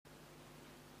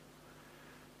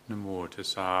นะโมตัส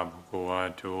สะภะคะวะ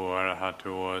โตอะระหะโต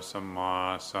สัมมา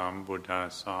สัมพุทธัส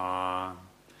สะ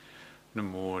นะ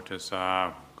โมตัสสะ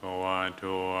ภะคะวะโต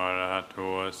อะระหะโต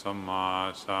สัมมา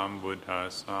สัมพุทธั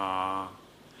สสะ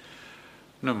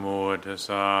นะโมตัสส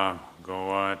ะภะคะ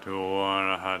วะโตอะร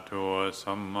ะหะโต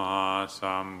สัมมา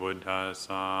สัมพุทธัสส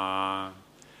ะ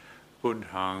พุท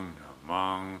ธังธัมมั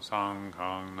งสัง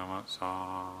ฆังนะมัสสา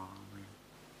มิ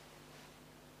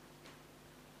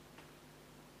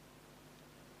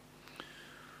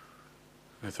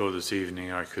I thought this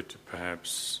evening I could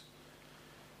perhaps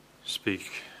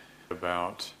speak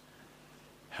about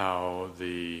how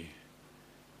the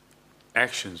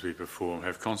actions we perform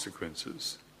have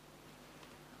consequences.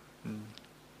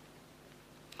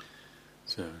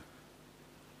 It's a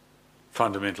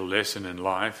fundamental lesson in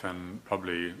life, and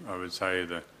probably I would say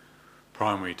the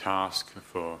primary task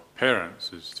for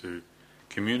parents is to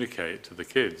communicate to the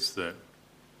kids that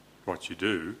what you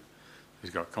do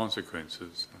has got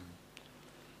consequences.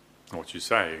 What you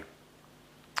say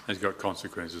has got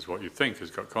consequences, what you think has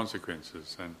got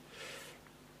consequences,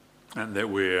 and that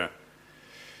we're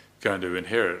going to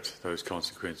inherit those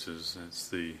consequences. It's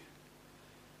the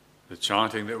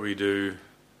chanting that we do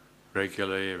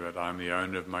regularly, that I'm the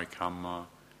owner of my karma,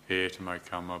 heir to my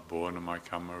karma, born of my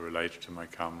karma, related to my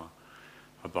karma,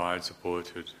 abide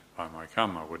supported by my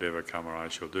karma. Whatever karma I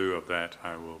shall do, of that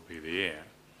I will be the heir.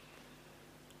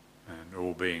 And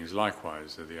all beings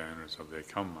likewise are the owners of their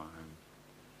karma.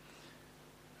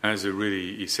 And as a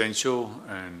really essential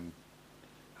and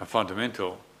a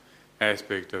fundamental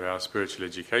aspect of our spiritual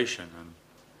education. And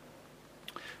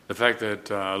the fact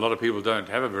that a lot of people don't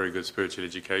have a very good spiritual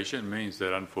education means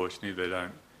that unfortunately they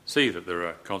don't see that there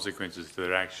are consequences to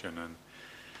their action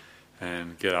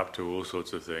and get up to all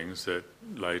sorts of things that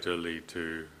later lead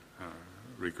to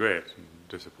regret and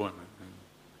disappointment.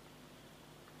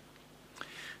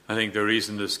 I think the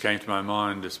reason this came to my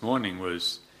mind this morning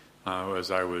was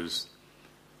as I was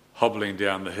hobbling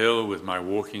down the hill with my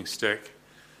walking stick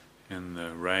in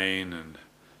the rain and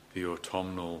the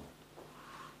autumnal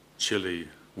chilly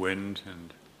wind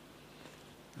and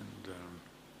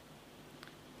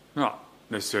not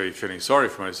necessarily feeling sorry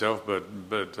for myself,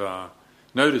 but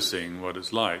noticing what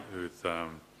it's like with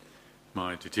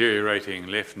my deteriorating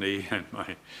left knee and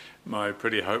my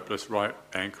pretty hopeless right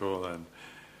ankle. And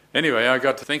anyway, I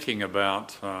got to thinking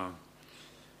about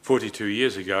 42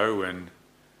 years ago when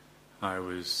I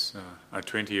was a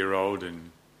 20-year-old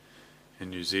in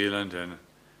New Zealand, and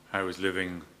I was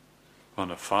living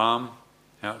on a farm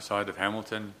outside of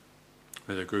Hamilton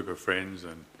with a group of friends,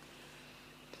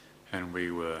 and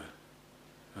we were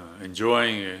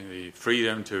enjoying the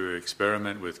freedom to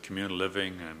experiment with communal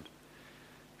living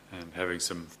and having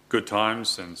some good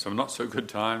times and some not so good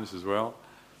times as well.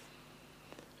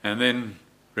 And then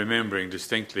remembering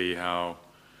distinctly how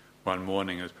one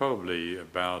morning, it was probably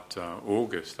about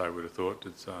August, I would have thought,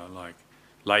 it's like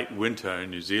late winter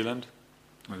in New Zealand.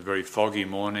 It was a very foggy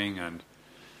morning, and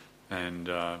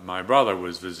my brother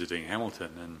was visiting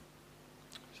Hamilton, and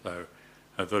so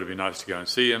I thought it'd be nice to go and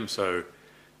see him, so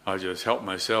I just helped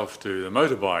myself to the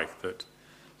motorbike that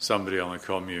somebody on the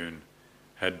commune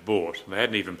had bought. They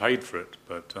hadn't even paid for it,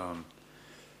 but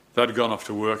they'd gone off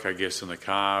to work, I guess, in the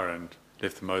car and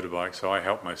left the motorbike, so I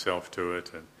helped myself to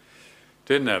it and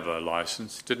didn't have a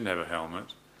license, didn't have a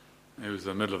helmet. It was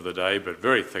the middle of the day, but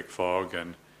very thick fog,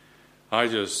 and I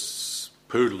just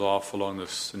poodled off along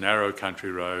this narrow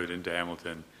country road into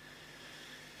Hamilton,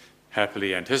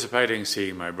 happily anticipating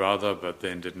seeing my brother, but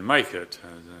then didn't make it.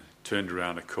 I turned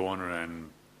around a corner and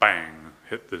bang,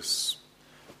 hit this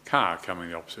car coming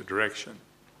the opposite direction.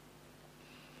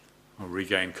 I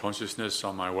regained consciousness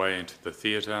on my way into the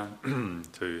theatre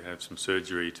to have some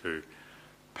surgery to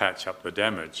patch up the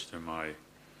damage to my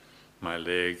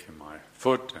leg and my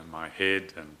foot and my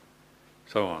head and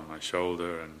so on, my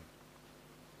shoulder. And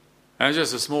it was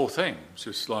just a small thing. It's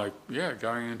just like,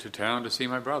 going into town to see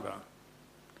my brother.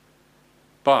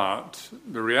 But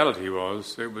the reality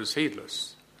was it was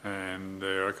heedless and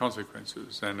there are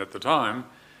consequences. And at the time,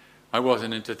 I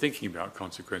wasn't into thinking about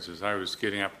consequences. I was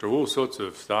getting up to all sorts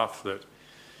of stuff that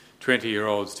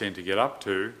 20-year-olds tend to get up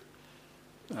to,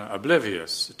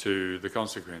 oblivious to the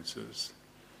consequences.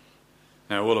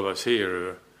 Now, all of us here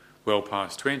are well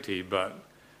past 20, but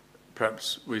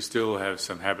perhaps we still have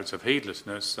some habits of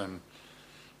heedlessness, and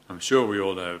I'm sure we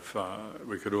all have.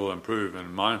 We could all improve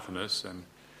in mindfulness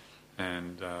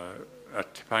and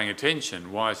paying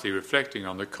attention, wisely reflecting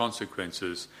on the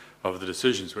consequences of the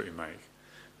decisions we make,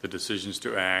 the decisions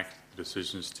to act, the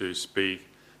decisions to speak,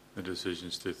 the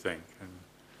decisions to think,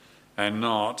 and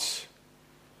not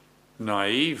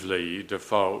naively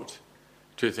default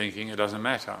to thinking it doesn't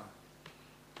matter.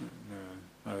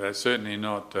 That's certainly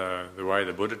not the way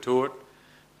the Buddha taught.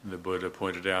 The Buddha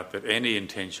pointed out that any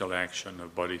intentional action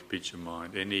of body, speech and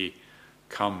mind, any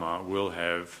karma will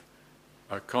have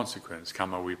a consequence,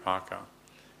 karma vipaka,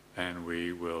 and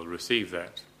we will receive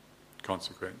that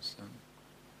consequence.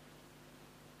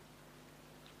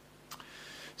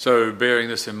 So bearing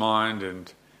this in mind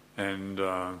and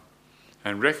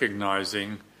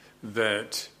recognising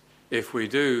that if we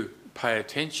do pay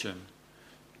attention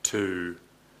to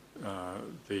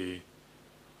the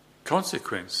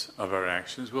consequence of our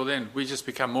actions, well then we just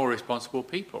become more responsible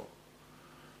people.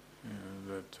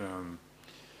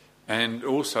 And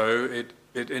also it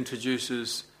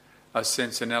introduces a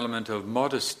sense, an element of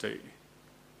modesty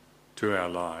to our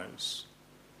lives.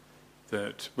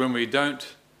 That when we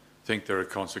don't think there are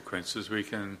consequences, we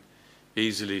can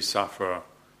easily suffer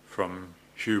from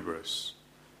hubris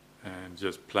and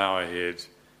just plough ahead,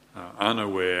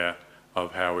 unaware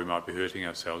of how we might be hurting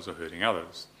ourselves or hurting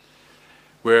others.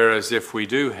 Whereas if we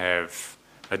do have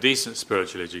a decent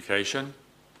spiritual education,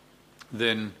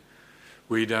 then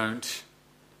we don't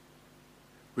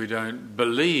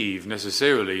believe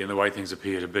necessarily in the way things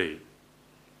appear to be.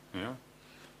 Yeah?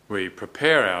 We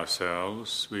prepare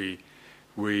ourselves,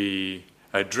 we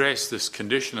address this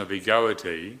condition of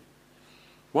egoity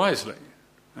wisely.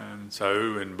 And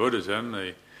so in Buddhism,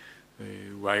 the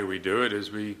way we do it is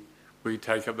we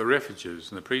take up the refuges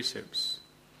and the precepts.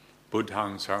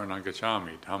 Buddhaṃ saranang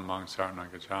gacchāmi, Dhammāṃ saranang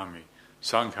gacchāmi,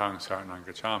 Saṅghāṃ saranang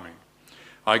gacchāmi.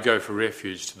 I go for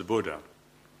refuge to the Buddha.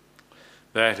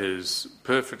 That is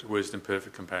perfect wisdom,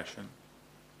 perfect compassion,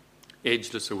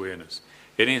 edgeless awareness.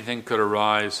 Anything could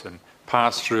arise and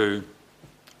pass through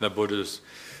the Buddha's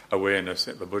awareness,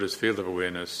 the Buddha's field of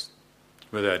awareness,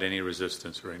 without any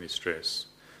resistance or any stress,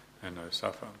 and no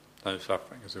suffering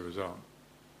as a result.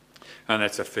 And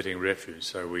that's a fitting refuge.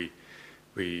 So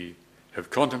we have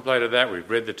contemplated that, we've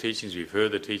read the teachings, we've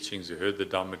heard the teachings, we've heard the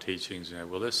Dhamma teachings,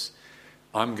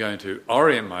 I'm going to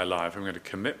orient my life, I'm going to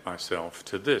commit myself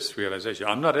to this realization.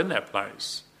 I'm not in that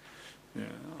place.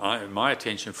 My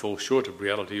attention falls short of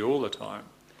reality all the time.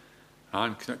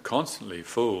 I'm constantly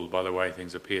fooled by the way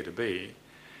things appear to be.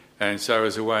 And so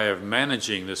as a way of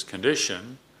managing this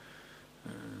condition,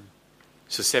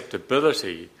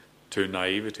 susceptibility to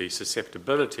naivety,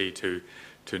 susceptibility to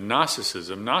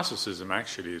narcissism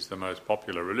actually is the most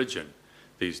popular religion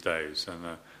these days and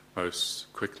the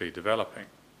most quickly developing.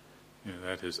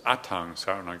 That is Attaṃ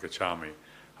saranang gacchāmi.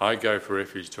 I go for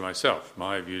refuge to myself.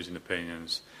 My views and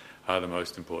opinions are the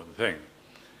most important thing.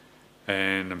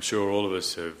 And I'm sure all of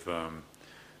us have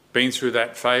been through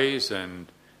that phase, and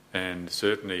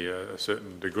certainly a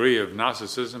certain degree of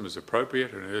narcissism is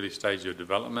appropriate at an early stage of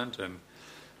development, and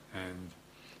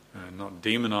not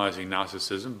demonising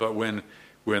narcissism, but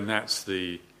when that's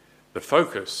the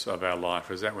focus of our life,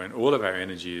 is that when all of our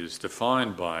energy is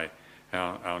defined by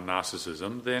our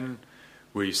narcissism, then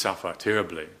we suffer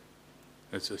terribly.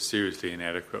 It's a seriously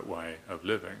inadequate way of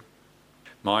living.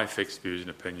 My fixed views and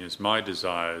opinions, my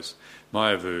desires,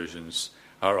 my aversions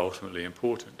are ultimately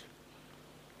important.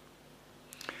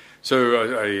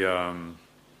 So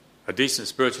a decent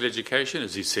spiritual education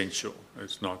is essential.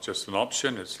 It's not just an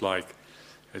option. It's like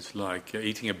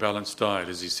eating a balanced diet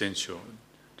is essential.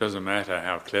 It doesn't matter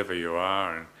how clever you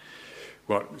are and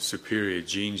what superior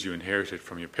genes you inherited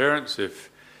from your parents if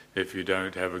you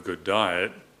don't have a good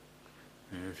diet.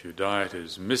 If your diet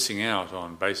is missing out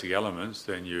on basic elements,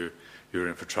 then you're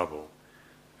in for trouble.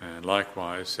 And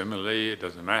likewise, similarly, it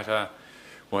doesn't matter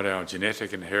what our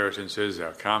genetic inheritance is,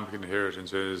 our karmic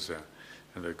inheritance is,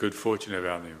 and the good fortune of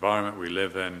the environment we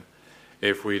live in.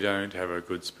 If we don't have a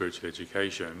good spiritual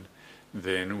education,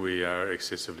 then we are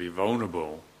excessively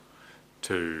vulnerable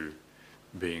to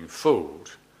being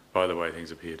fooled by the way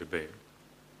things appear to be.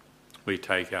 We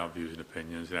take our views and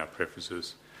opinions and our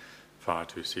preferences far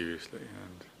too seriously.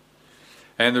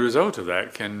 And the result of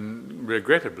that can,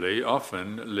 regrettably,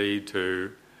 often lead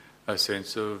to a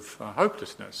sense of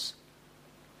hopelessness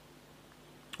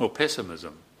or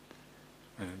pessimism.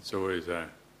 And it's always I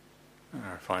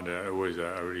find it always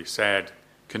a really sad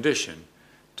condition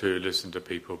to listen to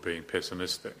people being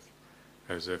pessimistic,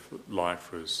 as if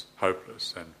life was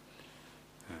hopeless, and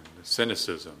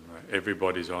cynicism.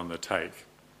 Everybody's on the take.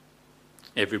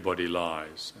 Everybody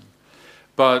lies.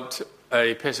 But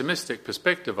a pessimistic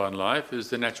perspective on life is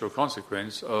the natural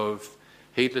consequence of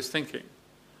heedless thinking.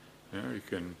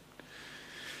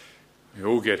 We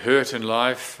all get hurt in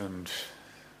life, and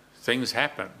things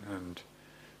happen, and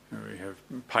we have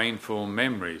painful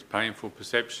memories, painful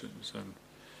perceptions, and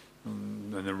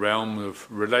in the realm of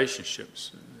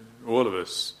relationships, all of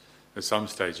us at some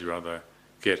stage or other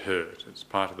get hurt. It's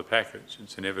part of the package,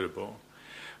 it's inevitable.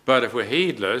 But if we're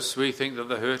heedless, we think that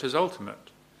the hurt is ultimate.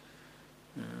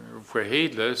 If we're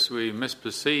heedless, we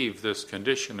misperceive this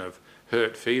condition of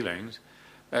hurt feelings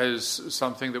as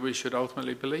something that we should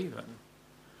ultimately believe in.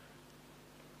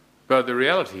 But the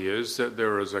reality is that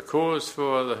there is a cause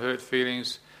for the hurt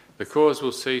feelings. The cause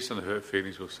will cease and the hurt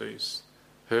feelings will cease.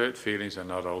 Hurt feelings are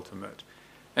not ultimate.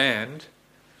 And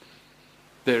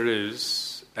there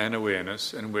is an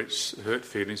awareness in which hurt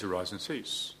feelings arise and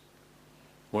cease.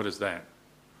 What is that?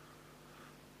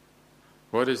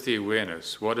 What is the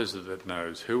awareness? What is it that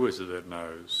knows? Who is it that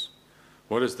knows?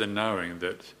 What is the knowing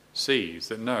that sees,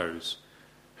 that knows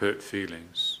hurt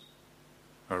feelings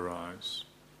arise,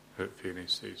 hurt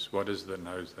feelings cease? What is it that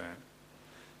knows that?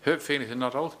 Hurt feelings are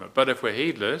not ultimate. But if we're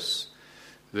heedless,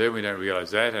 then we don't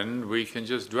realise that, and we can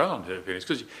just dwell on hurt feelings.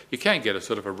 Because you can get a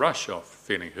sort of a rush off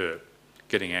feeling hurt,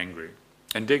 getting angry,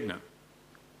 indignant.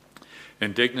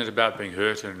 Indignant about being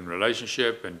hurt in a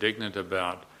relationship, indignant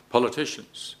about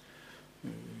politicians.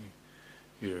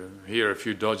 You hear a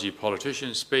few dodgy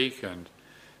politicians speak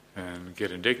and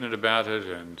get indignant about it,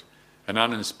 and an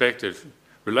uninspected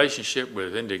relationship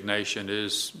with indignation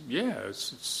is,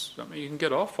 it's something you can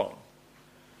get off on.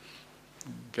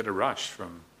 Get a rush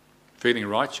from feeling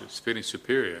righteous, feeling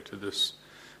superior to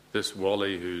this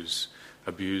Wally who's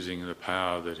abusing the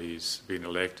power that he's been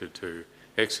elected to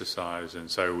exercise, and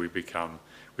so we can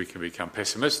become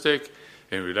pessimistic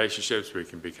in relationships. We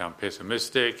can become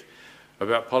pessimistic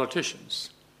about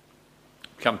politicians,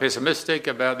 become pessimistic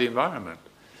about the environment.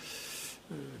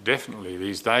 Definitely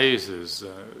these days there's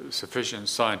sufficient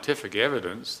scientific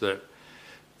evidence that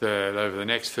over the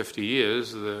next 50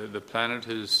 years the planet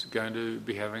is going to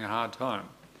be having a hard time,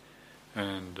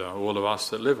 and all of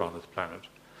us that live on this planet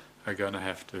are going to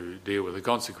have to deal with the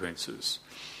consequences.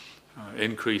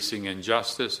 Increasing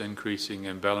injustice, increasing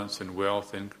imbalance in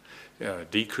wealth,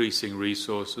 decreasing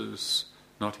resources,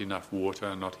 not enough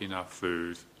water, not enough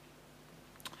food,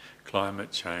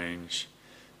 climate change,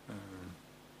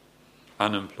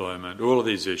 unemployment. All of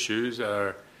these issues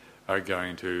are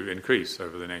going to increase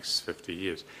over the next 50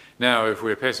 years. Now, if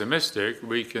we're pessimistic,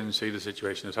 we can see the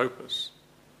situation as hopeless.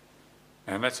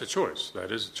 And that's a choice.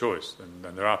 That is a choice.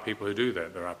 And there are people who do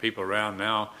that. There are people around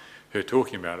now who are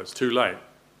talking about it. It's too late.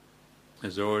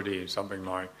 There's already something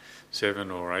like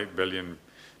 7 or 8 billion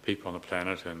people on the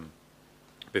planet, and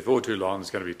before too long there's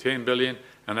going to be 10 billion,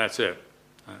 and that's it.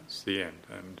 That's the end.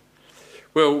 And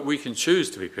well, we can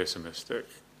choose to be pessimistic,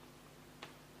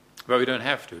 but we don't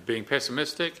have to. Being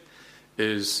pessimistic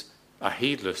is a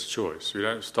heedless choice. We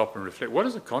don't stop and reflect. What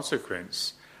is the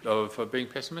consequence of being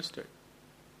pessimistic?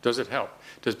 Does it help?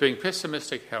 Does being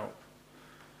pessimistic help?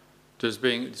 Does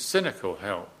being cynical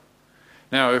help?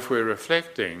 Now, if we're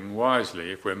reflecting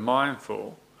wisely, if we're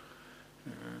mindful,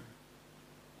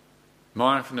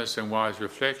 mindfulness and wise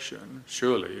reflection,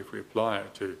 surely if we apply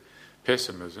it to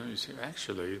pessimism, you see,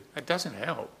 actually, that doesn't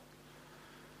help.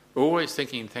 Always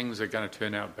thinking things are going to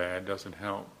turn out bad doesn't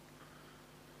help.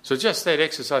 So just that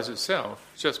exercise itself,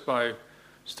 just by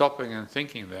stopping and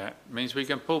thinking that, means we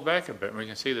can pull back a bit and we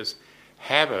can see this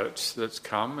habit that's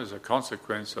come as a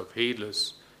consequence of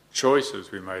heedless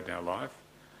choices we made in our life.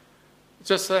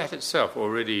 Just that itself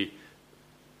already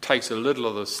takes a little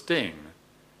of the sting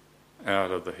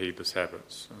out of the heedless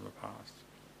habits of the past.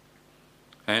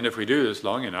 And if we do this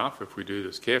long enough, if we do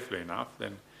this carefully enough,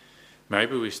 then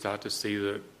maybe we start to see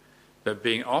that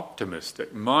being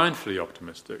optimistic, mindfully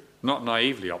optimistic, not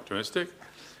naively optimistic.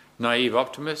 Naive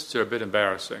optimists are a bit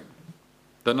embarrassing.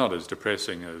 They're not as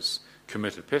depressing as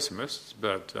committed pessimists,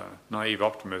 but naive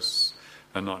optimists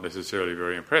are not necessarily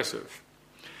very impressive.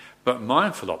 But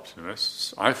mindful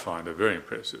optimists, I find, are very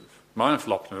impressive.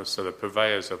 Mindful optimists are the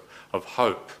purveyors of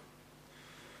hope.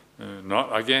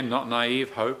 Not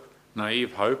naive hope.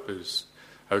 Naive hope is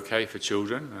okay for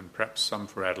children and perhaps some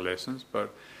for adolescents,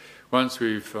 but once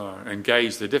we've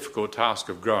engaged the difficult task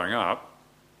of growing up,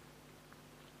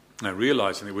 and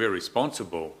realising that we're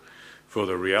responsible for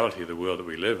the reality of the world that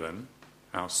we live in,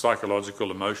 our psychological,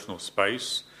 emotional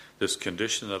space, this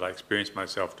condition that I experience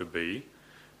myself to be,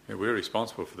 we're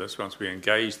responsible for this. Once we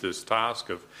engage this task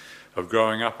of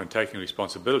growing up and taking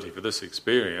responsibility for this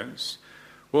experience,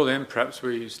 well then perhaps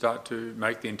we start to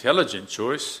make the intelligent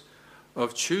choice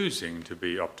of choosing to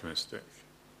be optimistic.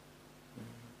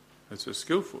 It's a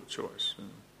skillful choice.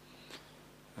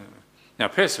 Now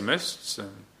pessimists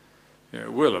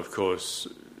will of course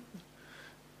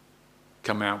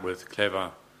come out with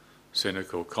clever,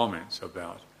 cynical comments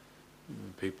about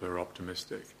people who are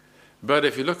optimistic. But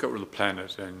if you look at the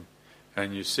planet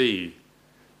and you see,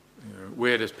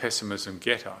 where does pessimism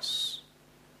get us?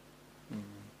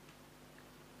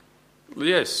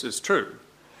 Yes, it's true.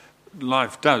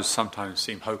 life does sometimes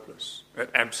seem hopeless. It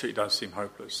absolutely does seem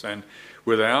hopeless. And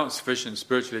without sufficient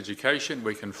spiritual education,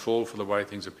 we can fall for the way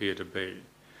things appear to be.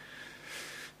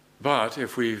 But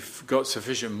if we've got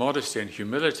sufficient modesty and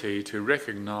humility to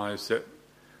recognise that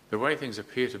the way things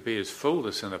appear to be has fooled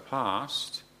us in the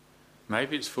past,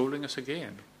 maybe it's fooling us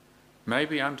again.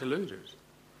 Maybe I'm deluded.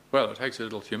 Well, it takes a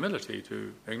little humility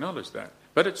to acknowledge that.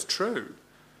 But it's true.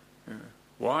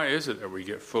 Why is it that we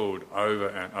get fooled over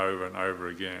and over and over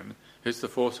again? It's the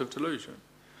force of delusion.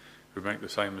 We make the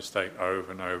same mistake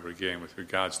over and over again with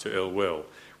regards to ill will.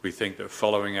 We think that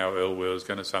following our ill will is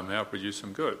going to somehow produce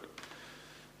some good.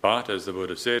 But, as the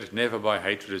Buddha said, never by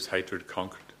hatred is hatred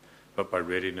conquered, but by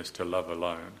readiness to love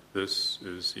alone. This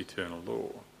is eternal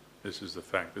law. This is the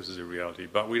fact. This is a reality.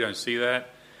 But we don't see that,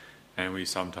 and we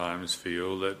sometimes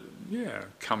feel that,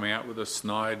 coming out with a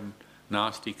snide,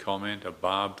 nasty comment, a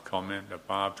barbed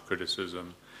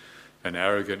criticism, an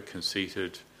arrogant,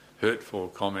 conceited, hurtful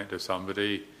comment to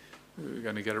somebody, we're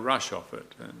going to get a rush off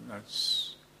it, and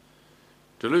that's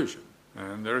delusion.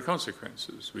 And there are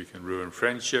consequences. We can ruin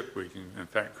friendship, we can in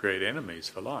fact create enemies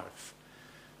for life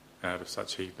out of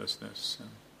such heedlessness.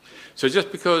 So just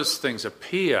because things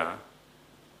appear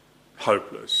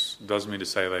hopeless doesn't mean to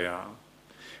say they are.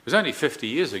 It was only 50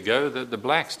 years ago that the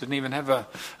blacks didn't even have a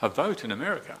vote in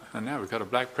America, and now we've got a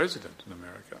black president in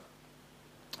America.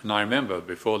 And I remember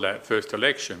before that first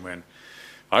election when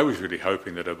I was really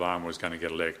hoping that Obama was going to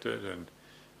get elected, and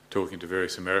talking to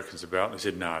various Americans about it, they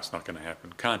said, no, it's not going to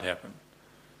happen, can't happen.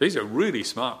 These are really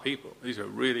smart people. These are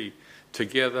really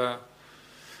together,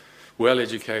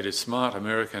 well-educated, smart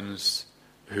Americans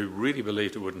who really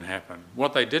believed it wouldn't happen.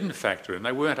 What they didn't factor in,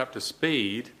 they weren't up to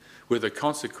speed with the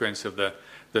consequence of the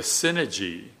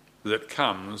synergy that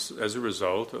comes as a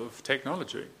result of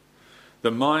technology.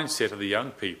 The mindset of the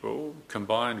young people,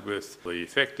 combined with the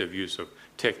effective use of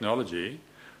technology,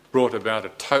 brought about a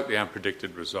totally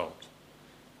unpredicted result.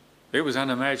 It was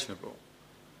unimaginable.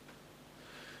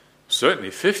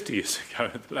 Certainly 50 years ago,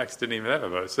 the blacks didn't even have a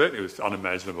vote. Certainly it was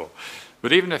unimaginable.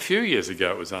 But even a few years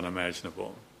ago, it was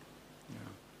unimaginable.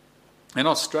 In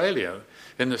Australia,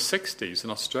 in the 60s in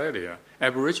Australia,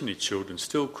 Aborigine children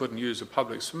still couldn't use a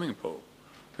public swimming pool.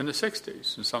 In the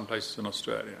 60s, in some places in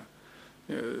Australia.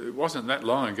 It wasn't that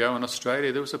long ago in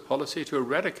Australia there was a policy to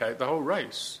eradicate the whole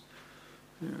race.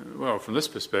 Well, from this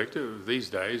perspective, these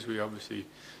days we obviously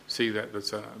see that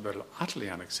that's an utterly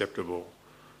unacceptable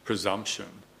presumption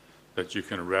that you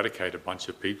can eradicate a bunch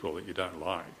of people that you don't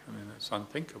like. I mean, it's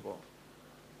unthinkable.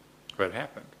 But it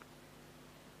happened.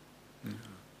 Yeah.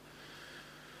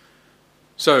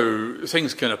 So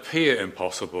things can appear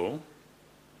impossible,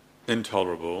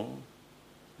 intolerable,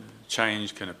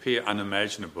 change can appear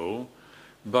unimaginable,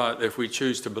 but if we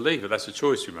choose to believe it, that's a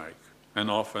choice we make. And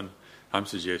often I'm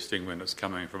suggesting when it's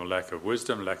coming from a lack of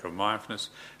wisdom, lack of mindfulness,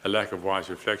 a lack of wise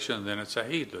reflection, then it's a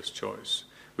heedless choice.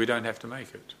 We don't have to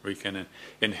make it. We can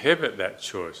inhibit that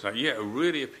choice. Like, it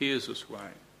really appears this way.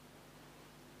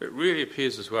 It really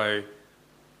appears this way,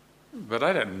 but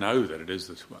I don't know that it is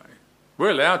this way. We're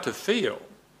allowed to feel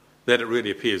that it really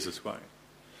appears this way.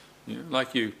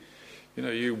 Like you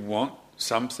want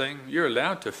something, you're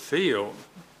allowed to feel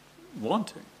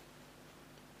wanting.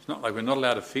 It's not like we're not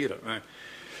allowed to feel it.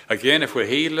 Again, if we're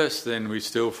heedless, then we're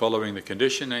still following the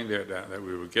conditioning that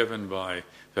we were given by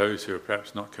those who are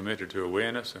perhaps not committed to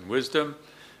awareness and wisdom,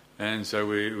 and so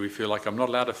we feel like I'm not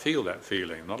allowed to feel that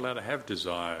feeling, I'm not allowed to have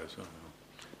desires,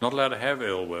 not allowed to have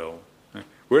ill will.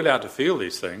 We're allowed to feel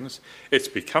these things, it's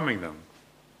becoming them.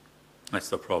 That's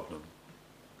the problem.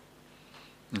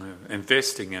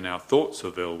 Investing in our thoughts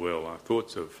of ill will, our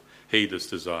thoughts of heedless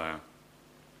desire,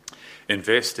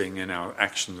 investing in our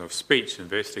actions of speech,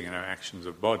 investing in our actions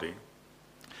of body,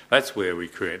 that's where we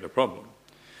create the problem.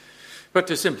 But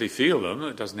to simply feel them,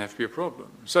 it doesn't have to be a problem.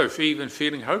 So even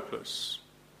feeling hopeless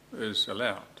is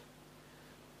allowed.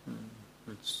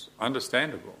 It's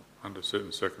understandable under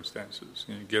certain circumstances.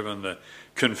 Given the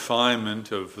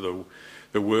confinement of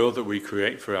the world that we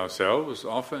create for ourselves,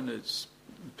 often it's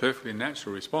a perfectly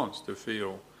natural response to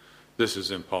feel this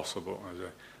is impossible.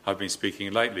 I've been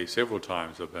speaking lately several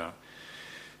times about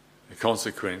the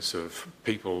consequence of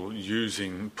people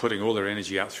putting all their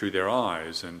energy out through their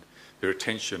eyes, and their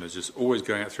attention is just always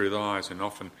going out through the eyes and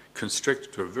often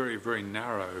constricted to a very, very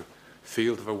narrow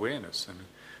field of awareness. And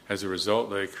as a result,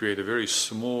 they create a very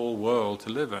small world to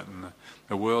live in.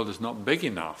 The world is not big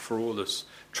enough for all this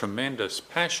tremendous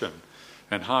passion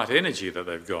and heart energy that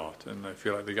they've got, and they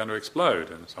feel like they're going to explode,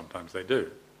 and sometimes they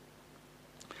do.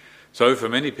 So for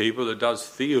many people, it does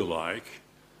feel like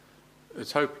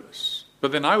it's hopeless.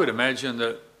 But then I would imagine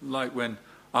that, like when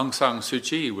Aung San Suu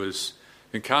Kyi was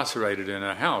incarcerated in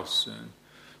her house, and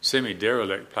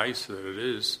semi-derelict place that it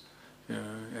is,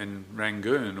 in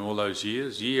Rangoon all those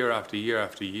years, year after year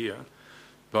after year,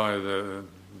 by the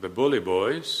bully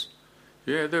boys.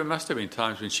 Yeah, there must have been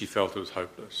times when she felt it was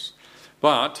hopeless.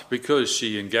 But because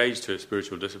she engaged her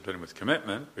spiritual discipline with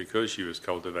commitment, because she was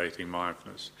cultivating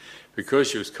mindfulness, because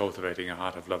she was cultivating a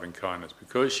heart of loving kindness,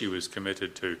 because she was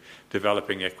committed to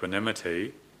developing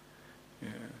equanimity,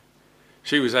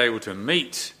 she was able to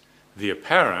meet the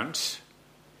apparent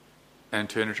and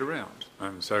turn it around.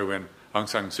 And so when Aung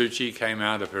San Suu Kyi came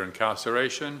out of her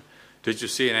incarceration, did you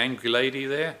see an angry lady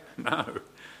there? No.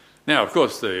 Now, of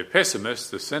course, the pessimists,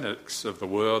 the cynics of the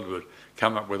world would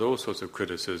come up with all sorts of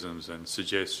criticisms and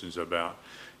suggestions about,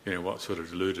 what sort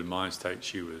of deluded mind state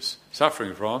she was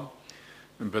suffering from.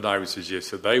 But I would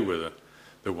suggest that they were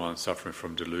the ones suffering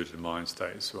from deluded mind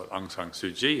states. What Aung San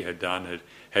Suu Kyi had done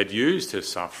had used her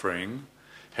suffering,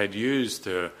 had used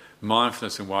her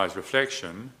mindfulness and wise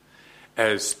reflection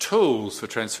as tools for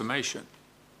transformation,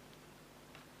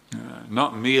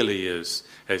 not merely as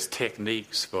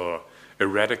techniques for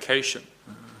eradication.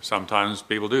 Sometimes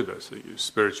people do this. They use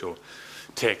spiritual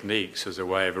techniques as a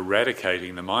way of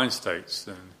eradicating the mind states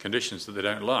and conditions that they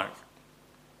don't like.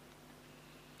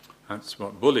 That's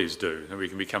what bullies do. And we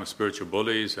can become spiritual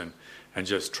bullies and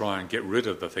just try and get rid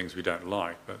of the things we don't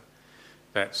like, but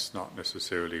that's not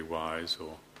necessarily wise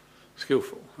or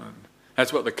skillful. And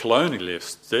that's what the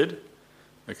colonialists did.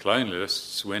 The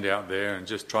colonialists went out there and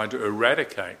just tried to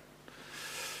eradicate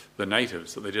the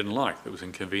natives that they didn't like, that was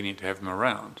inconvenient to have them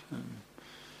around. And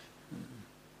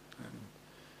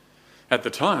at the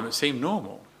time, it seemed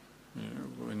normal.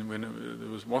 When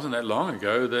it wasn't that long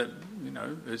ago that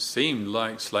it seemed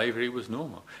like slavery was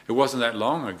normal. It wasn't that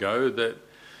long ago that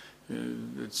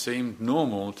it seemed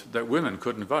normal that women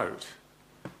couldn't vote.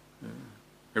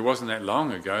 It wasn't that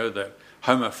long ago that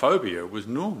homophobia was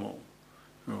normal.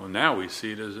 Well, now we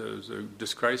see it as a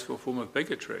disgraceful form of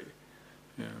bigotry.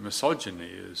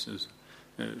 Misogyny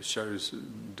shows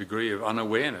a degree of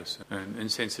unawareness and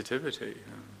insensitivity.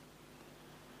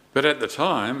 But at the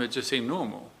time, it just seemed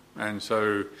normal. And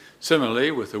so,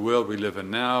 similarly, with the world we live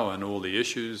in now and all the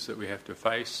issues that we have to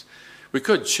face, we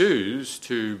could choose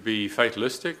to be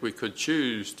fatalistic, we could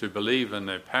choose to believe in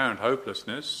the apparent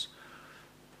hopelessness,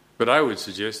 but I would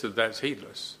suggest that that's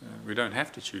heedless. We don't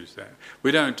have to choose that.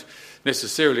 We don't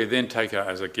necessarily then take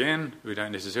a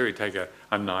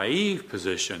naive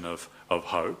position of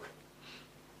hope,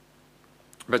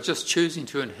 but just choosing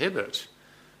to inhibit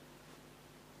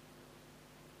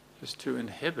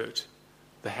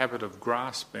the habit of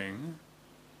grasping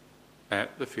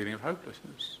at the feeling of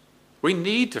hopelessness. We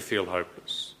need to feel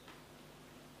hopeless.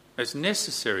 It's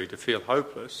necessary to feel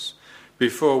hopeless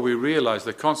before we realise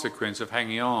the consequence of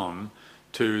hanging on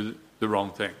to the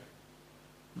wrong thing.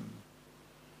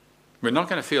 We're not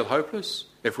going to feel hopeless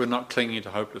if we're not clinging to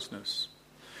hopelessness.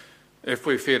 If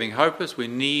we're feeling hopeless, we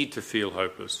need to feel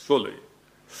hopeless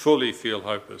fully feel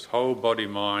hopeless. Whole body,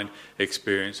 mind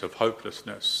experience of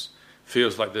hopelessness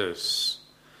feels like this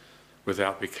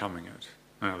without becoming it.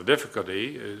 Now, the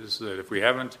difficulty is that if we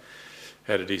haven't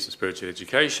had a decent spiritual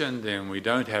education, then we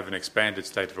don't have an expanded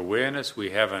state of awareness,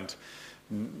 we haven't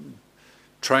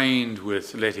trained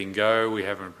with letting go, we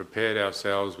haven't prepared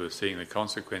ourselves with seeing the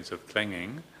consequence of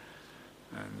clinging,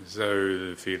 and so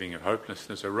the feeling of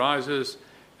hopelessness arises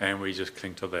and we just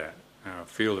cling to that. Our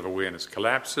field of awareness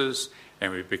collapses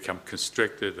and we become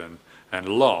constricted and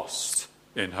lost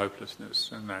in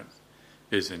hopelessness, and that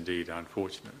is indeed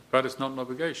unfortunate. But it's not an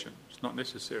obligation, it's not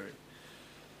necessary.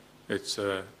 It's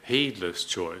a heedless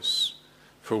choice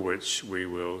for which we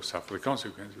will suffer the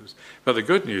consequences. But the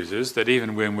good news is that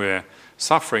even when we're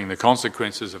suffering the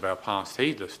consequences of our past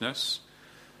heedlessness,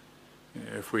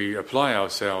 if we apply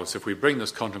ourselves, if we bring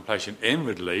this contemplation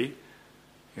inwardly,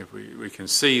 if we can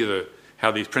see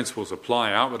how these principles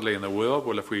apply outwardly in the world,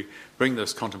 well, if we bring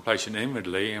this contemplation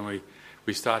inwardly and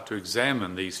we start to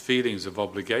examine these feelings of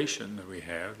obligation that we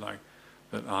have, like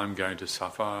that I'm going to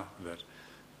suffer,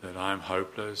 that I'm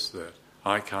hopeless, that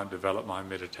I can't develop my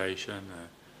meditation.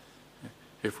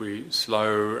 If we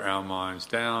slow our minds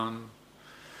down,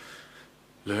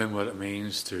 learn what it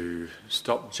means to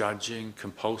stop judging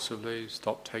compulsively,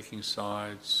 stop taking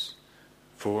sides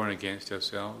for and against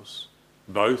ourselves,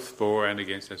 both for and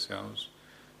against ourselves.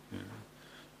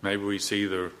 Maybe we see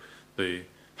the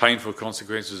painful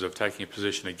consequences of taking a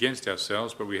position against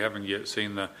ourselves, but we haven't yet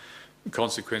seen the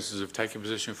consequences of taking a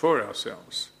position for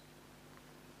ourselves.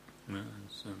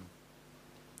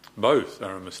 Both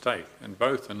are a mistake, and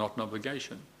both are not an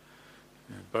obligation.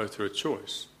 Both are a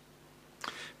choice.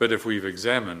 But if we've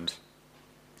examined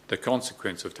the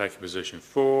consequence of taking a position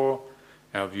for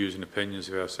our views and opinions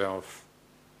of ourselves,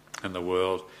 and the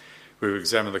world. We've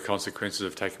examined the consequences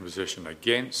of taking position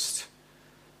against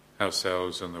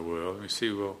ourselves and the world. And we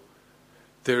see, well,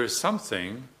 there is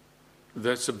something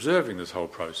that's observing this whole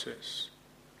process.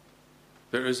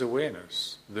 There is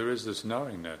awareness. There is this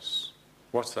knowingness.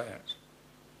 What's that?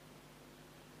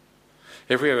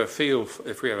 If we have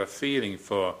a feeling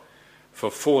for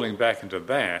falling back into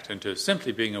that, into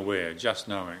simply being aware, just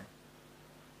knowing,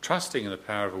 trusting in the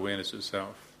power of awareness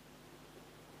itself,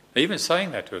 even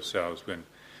saying that to ourselves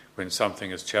when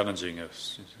something is challenging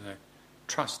us,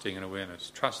 trusting in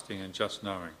awareness, trusting in just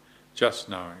knowing,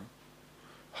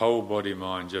 whole body,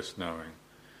 mind, just knowing,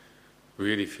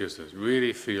 really feels this,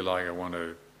 really feel like I want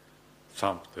to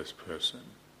thump this person.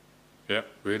 Yep,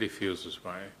 really feels this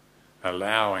way.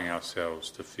 Allowing ourselves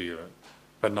to feel it,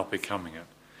 but not becoming it.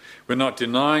 We're not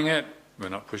denying it, we're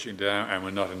not pushing down, and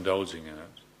we're not indulging in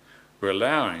it. We're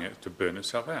allowing it to burn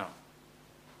itself out.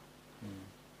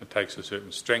 It takes a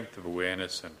certain strength of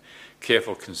awareness and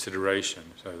careful consideration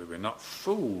so that we're not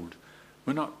fooled,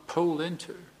 we're not pulled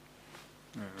into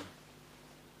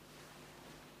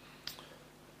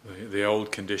the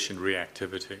old conditioned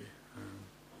reactivity.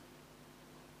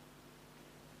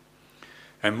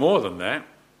 And more than that,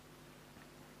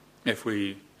 if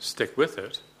we stick with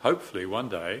it, hopefully one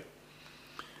day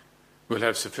we'll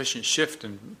have sufficient shift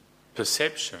in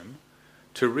perception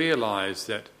to realise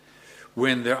that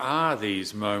when there are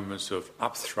these moments of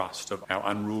upthrust of our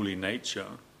unruly nature,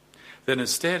 then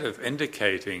instead of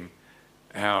indicating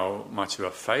how much of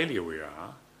a failure we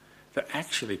are, they're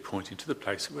actually pointing to the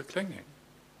place that we're clinging.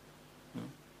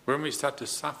 When we start to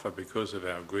suffer because of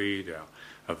our greed, our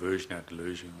aversion, our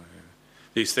delusion,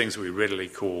 these things that we readily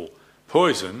call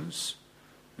poisons,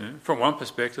 from one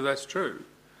perspective that's true.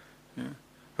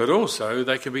 But also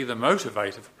they can be the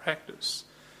motivator for practice.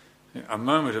 A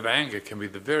moment of anger can be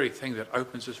the very thing that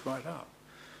opens us right up.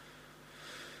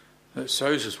 That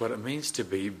shows us what it means to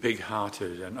be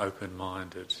big-hearted and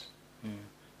open-minded.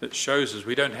 That shows us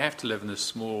we don't have to live in this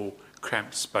small,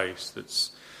 cramped space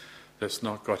that's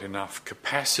not got enough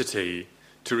capacity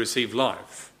to receive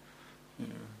life.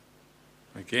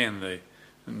 Again, the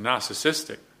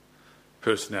narcissistic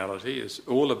personality is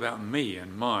all about me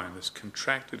and mine, this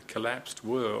contracted, collapsed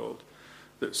world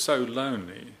that's so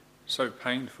lonely, so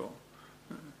painful,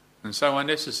 and so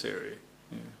unnecessary.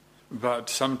 But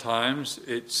sometimes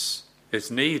it's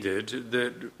needed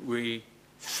that we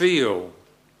feel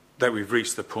that we've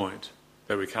reached the point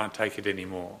that we can't take it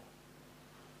anymore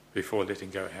before letting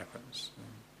go happens.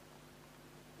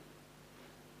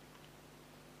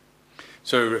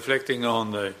 So reflecting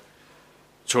on the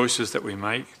choices that we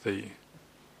make, the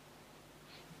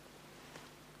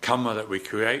karma that we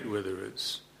create, whether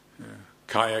it's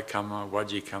kaya karma,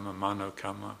 vaji karma, mano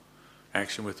karma,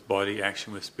 action with body,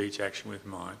 action with speech, action with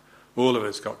mind, all of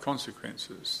it's got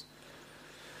consequences.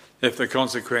 If the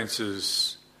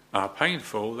consequences are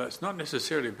painful, that's not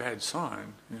necessarily a bad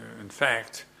sign. In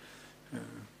fact,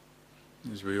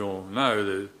 as we all know,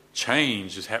 the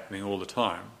change is happening all the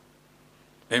time.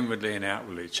 Inwardly and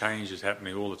outwardly, change is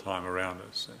happening all the time around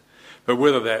us. But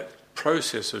whether that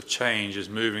process of change is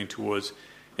moving towards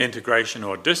integration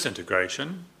or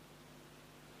disintegration,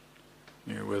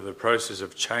 whether the process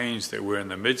of change that we're in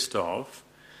the midst of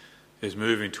is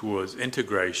moving towards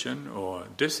integration or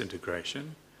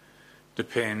disintegration,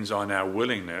 depends on our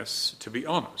willingness to be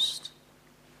honest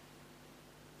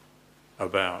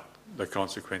about the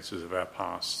consequences of our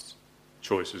past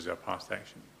choices, our past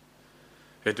action.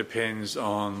 It depends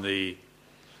on the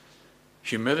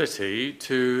humility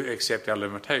to accept our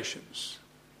limitations.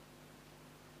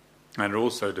 And it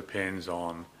also depends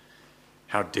on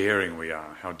how daring we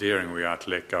are to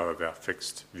let go of our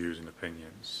fixed views and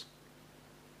opinions.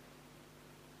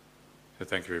 So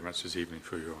thank you very much this evening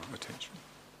for your attention.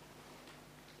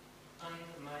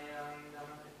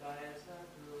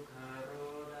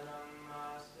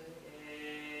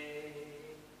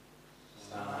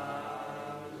 Sadhu,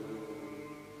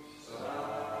 sadhu,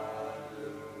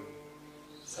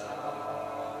 sadhu.